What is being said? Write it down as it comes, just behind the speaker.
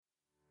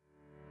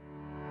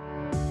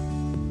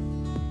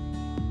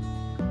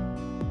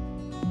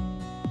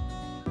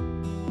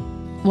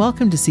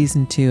Welcome to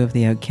Season 2 of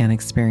the OUTCAN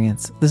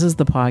Experience. This is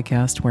the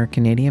podcast where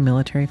Canadian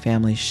military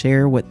families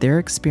share what their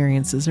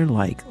experiences are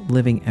like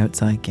living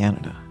outside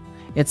Canada.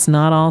 It's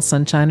not all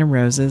sunshine and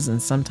roses,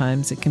 and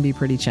sometimes it can be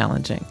pretty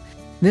challenging.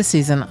 This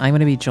season, I'm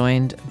going to be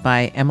joined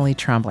by Emily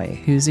Tremblay,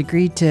 who's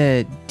agreed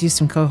to do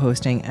some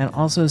co-hosting and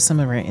also some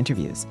of our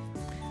interviews.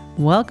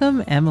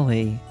 Welcome,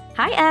 Emily.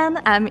 Hi,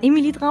 Anne. I'm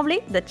Emily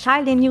Tremblay, the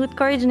Child and Youth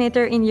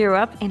Coordinator in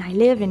Europe, and I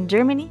live in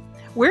Germany.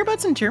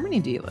 Whereabouts in Germany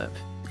do you live?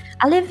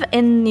 I live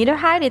in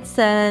Niederrhein. It's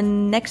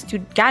next to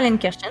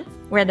Geilenkirchen,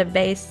 where the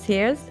base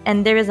is.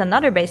 And there is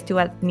another base too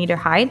at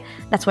Niederrhein.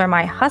 That's where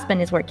my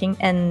husband is working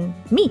and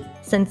me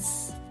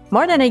since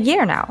more than a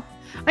year now.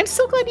 I'm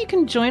so glad you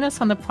can join us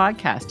on the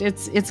podcast.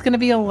 It's going to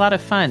be a lot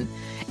of fun.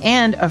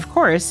 And of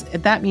course,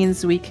 that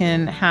means we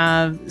can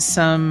have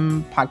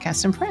some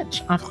podcasts in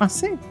French, en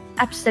français.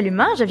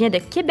 Absolument. Je viens de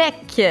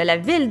Québec, la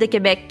ville de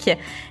Québec.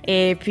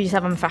 Et puis,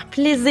 ça va me faire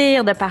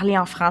plaisir de parler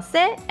en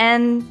français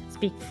and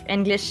speak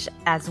English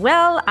as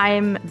well.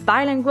 I'm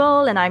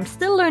bilingual and I'm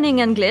still learning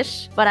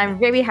English, but I'm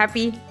very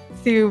happy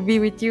to be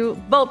with you,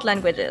 both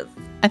languages.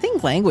 I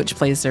think language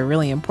plays a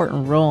really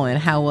important role in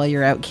how well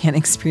your OUTCAN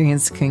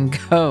experience can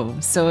go.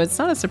 So it's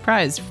not a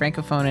surprise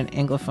Francophone and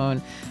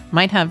Anglophone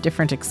might have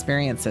different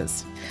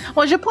experiences.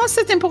 Well, je pense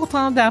que c'est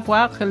important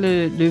d'avoir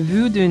le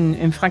vue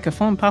d'un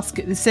francophone parce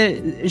que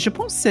je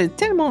pense que c'est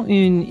tellement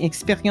une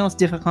expérience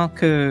différente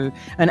qu'un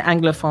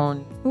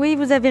anglophone. Oui,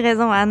 vous avez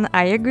raison, Anne.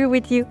 I agree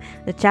with you.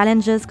 The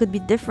challenges could be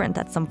different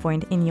at some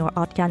point in your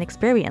OUTCAN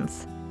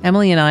experience.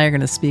 Emily and I are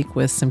going to speak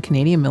with some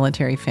Canadian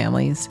military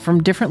families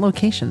from different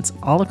locations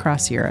all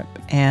across Europe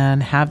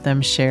and have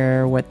them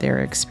share what their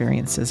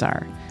experiences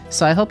are.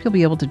 So I hope you'll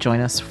be able to join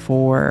us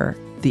for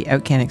the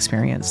OUTCAN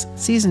Experience,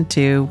 Season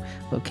 2,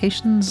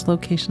 Locations,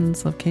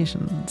 Locations,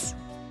 Locations.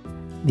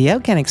 The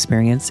OUTCAN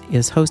Experience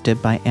is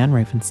hosted by Anne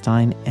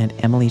Reifenstein and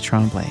Emily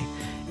Tremblay.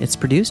 It's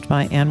produced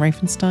by Anne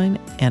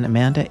Reifenstein and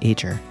Amanda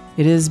Ager.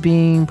 It is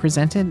being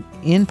presented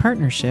in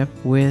partnership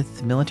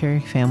with Military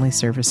Family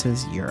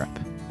Services Europe.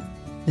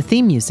 The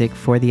theme music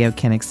for the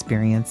OUTCAN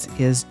Experience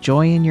is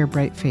Joy in Your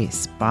Bright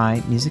Face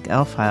by Music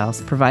L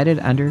Files, provided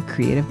under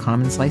Creative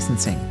Commons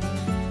licensing.